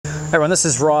Everyone, this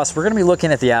is Ross. We're going to be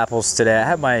looking at the apples today. I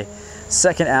have my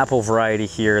second apple variety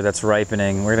here that's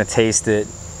ripening. We're going to taste it.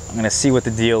 I'm going to see what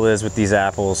the deal is with these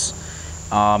apples.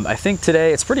 I think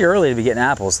today, it's pretty early to be getting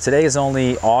apples. Today is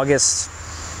only August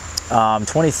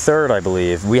 23rd, I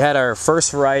believe. We had our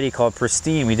first variety called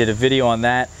Pristine. We did a video on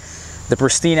that. The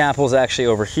Pristine apple is actually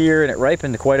over here, and it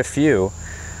ripened quite a few.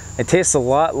 It tastes a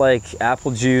lot like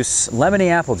apple juice, lemony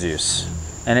apple juice.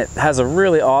 And it has a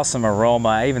really awesome aroma.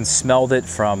 I even smelled it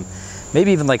from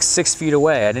maybe even like 6 feet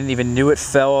away. I didn't even know it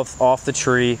fell off the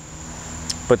tree,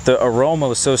 but the aroma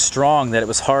was so strong that it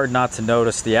was hard not to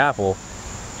notice the apple.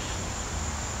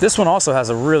 This one also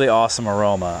has a really awesome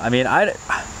aroma. I mean, I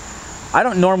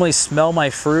don't normally smell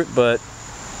my fruit, but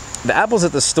the apples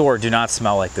at the store do not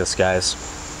smell like this, guys.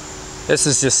 This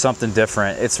is just something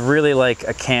different. It's really like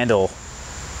a candle,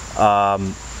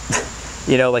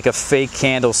 you know, like a fake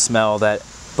candle smell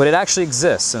but it actually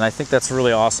exists, and I think that's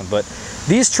really awesome. But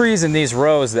these trees in these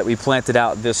rows that we planted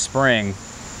out this spring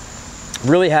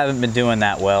really haven't been doing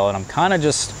that well, and I'm kind of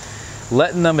just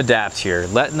letting them adapt here,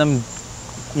 letting them,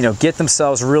 you know, get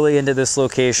themselves really into this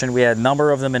location. We had a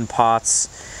number of them in pots.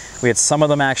 We had some of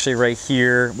them actually right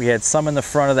here. We had some in the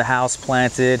front of the house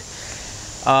planted,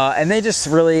 and they just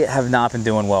really have not been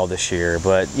doing well this year.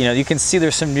 But, you know, you can see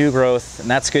there's some new growth, and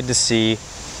that's good to see.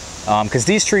 Because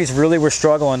these trees really were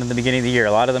struggling in the beginning of the year.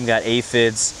 A lot of them got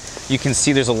aphids. You can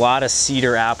see there's a lot of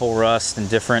cedar apple rust and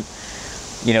different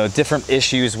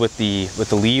issues with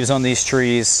the leaves on these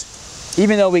trees.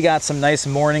 Even though we got some nice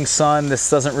morning sun, this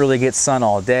doesn't really get sun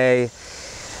all day.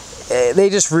 They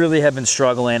just really have been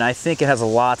struggling. I think it has a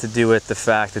lot to do with the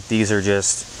fact that these are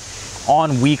just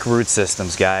on weak root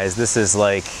systems, guys. This is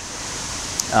like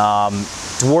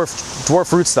dwarf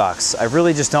rootstocks. I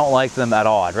really just don't like them at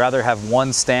all. I'd rather have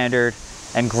one standard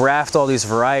and graft all these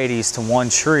varieties to one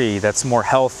tree that's more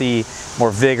healthy, more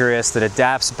vigorous, that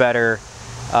adapts better.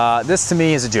 This to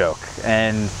me is a joke,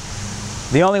 and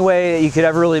the only way that you could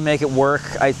ever really make it work,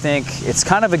 I think, it's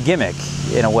kind of a gimmick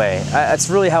in a way. That's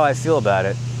really how I feel about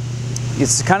it.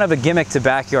 It's kind of a gimmick to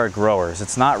backyard growers.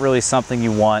 It's not really something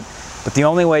you want, but the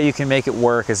only way you can make it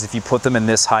work is if you put them in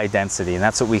this high density, and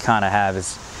that's what we kind of have.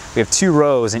 Is we have 2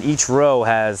 rows, and each row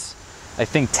has, I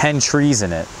think, 10 trees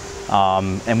in it.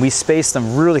 And we spaced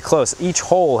them really close. Each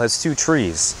hole has 2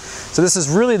 trees. So this is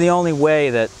really the only way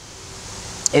that,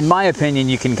 in my opinion,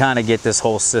 you can kind of get this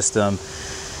whole system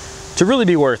to really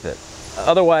be worth it.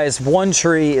 Otherwise, 1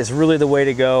 tree is really the way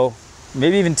to go.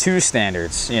 Maybe even 2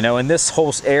 standards, you know, in this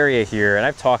whole area here. And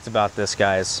I've talked about this,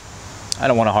 guys. I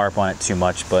don't want to harp on it too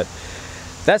much, but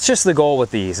that's just the goal with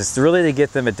these. It's really to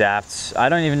get them adapt. I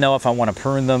don't even know if I want to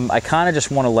prune them. I kind of just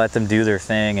want to let them do their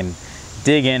thing and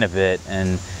dig in a bit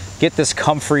and get this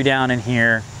comfrey down in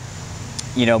here.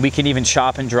 You know, we can even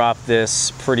chop and drop this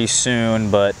pretty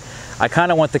soon, but I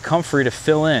kind of want the comfrey to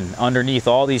fill in underneath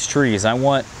all these trees. I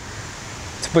want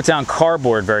to put down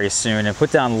cardboard very soon and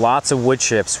put down lots of wood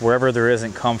chips wherever there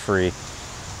isn't comfrey.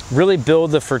 Really build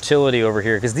the fertility over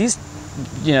here, because these,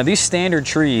 you know, these standard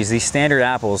trees, these standard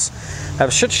apples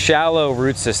have such shallow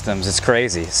root systems. It's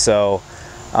crazy. So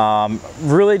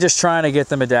really just trying to get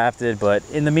them adapted. But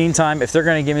in the meantime, if they're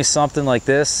going to give me something like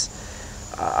this,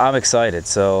 I'm excited.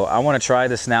 So I want to try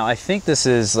this now. I think this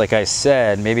is, like I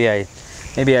said, maybe I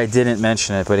didn't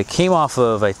mention it, but it came off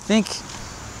of, I think,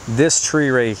 this tree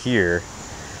right here,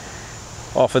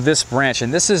 off of this branch.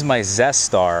 And this is my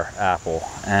Zestar apple,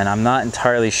 and I'm not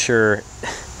entirely sure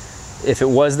if it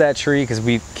was that tree, because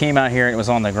we came out here and it was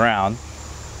on the ground.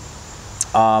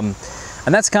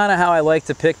 And that's kind of how I like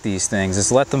to pick these things,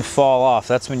 is let them fall off.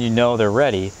 That's when you know they're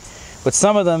ready. But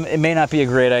some of them, it may not be a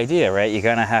great idea, right? You're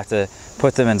gonna have to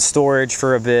put them in storage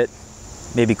for a bit,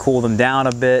 maybe cool them down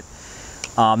a bit.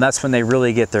 That's when they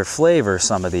really get their flavor,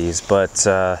 some of these. But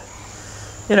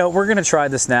you know, we're gonna try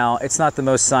this now. It's not the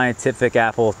most scientific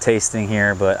apple tasting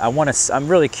here, but I'm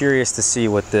really curious to see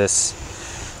what this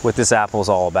apple is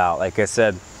all about. Like I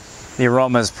said, the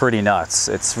aroma is pretty nuts.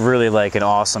 It's really like an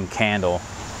awesome candle.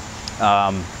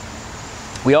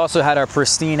 We also had our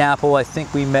Pristine apple. I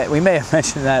think we may have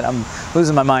mentioned that. I'm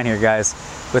losing my mind here, guys.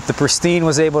 But the Pristine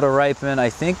was able to ripen,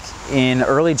 I think, in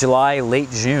early July,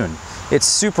 late June. It's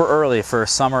super early for a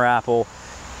summer apple.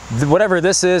 Whatever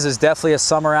this is definitely a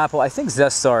summer apple. I think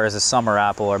Zestar is a summer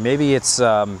apple, or maybe it's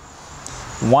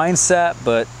Winesap,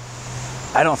 but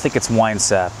I don't think it's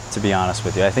Winesap, to be honest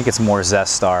with you. I think it's more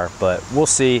Zestar, but we'll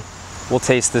see. We'll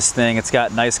taste this thing. It's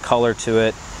got nice color to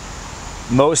it.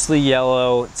 Mostly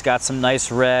yellow. It's got some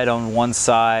nice red on one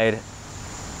side.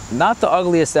 Not the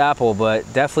ugliest apple,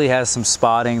 but definitely has some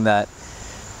spotting that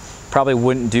probably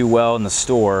wouldn't do well in the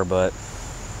store, but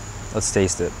let's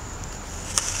taste it.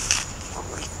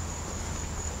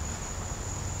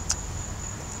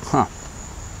 Huh.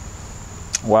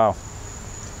 Wow.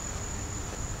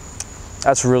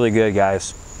 That's really good,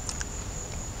 guys.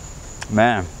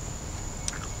 Man.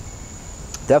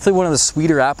 Definitely one of the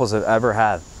sweeter apples I've ever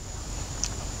had.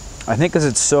 I think because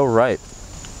it's so ripe.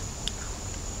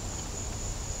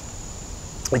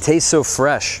 It tastes so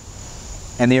fresh.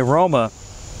 And the aroma,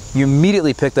 you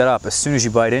immediately pick that up as soon as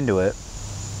you bite into it.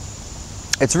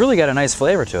 It's really got a nice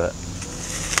flavor to it.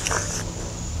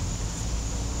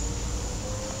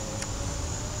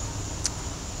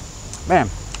 Man,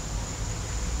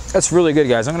 that's really good,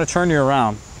 guys. I'm going to turn you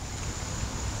around.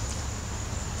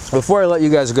 Before I let you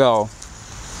guys go,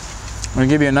 I'm going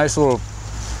to give you a nice little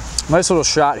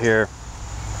shot here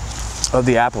of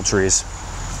the apple trees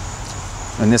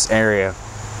in this area.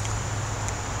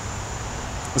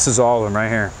 This is all of them right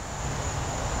here.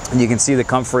 And you can see the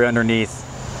comfrey underneath.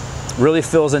 Really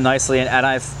fills in nicely, and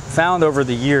I've found over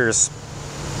the years,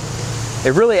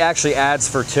 it really actually adds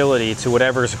fertility to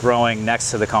whatever's growing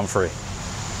next to the comfrey.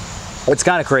 It's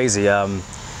kind of crazy.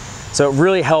 So it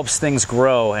really helps things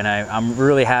grow, and I'm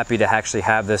really happy to actually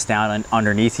have this down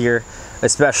underneath here,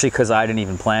 especially because I didn't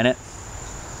even plant it.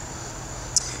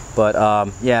 But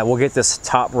yeah, we'll get this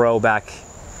top row back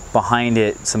behind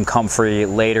it, some comfrey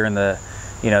later in the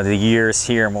the years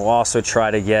here, and we'll also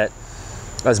try to get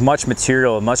as much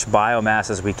material, as much biomass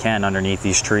as we can underneath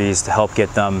these trees to help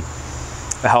get them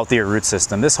a healthier root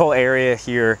system. This whole area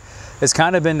here has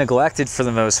kind of been neglected for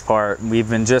the most part. We've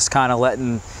been just kind of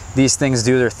letting these things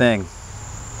do their thing.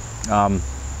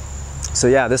 So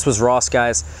yeah, this was Ross,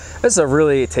 guys. This is a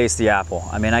really tasty apple.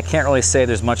 I mean, I can't really say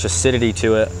there's much acidity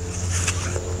to it.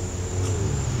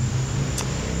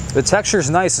 The texture is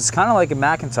nice. It's kind of like a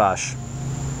McIntosh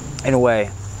in a way.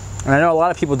 And I know a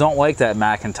lot of people don't like that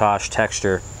McIntosh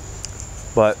texture,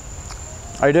 but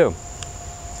I do.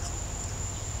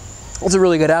 It's a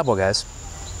really good apple, guys.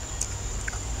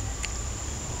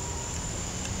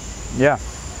 Yeah.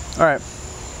 All right.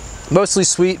 Mostly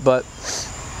sweet, but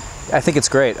I think it's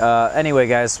great. Anyway,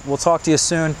 guys, we'll talk to you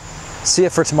soon. See you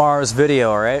for tomorrow's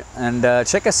video, all right? And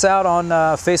check us out on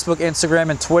Facebook,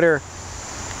 Instagram, and Twitter.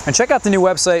 And check out the new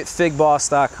website,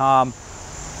 figboss.com.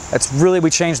 That's really, we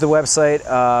changed the website,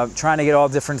 trying to get all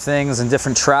different things and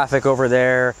different traffic over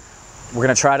there. We're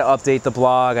gonna try to update the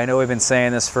blog. I know we've been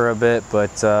saying this for a bit,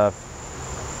 but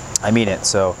I mean it.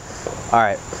 So, all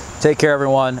right, take care,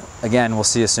 everyone. Again, we'll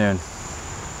see you soon.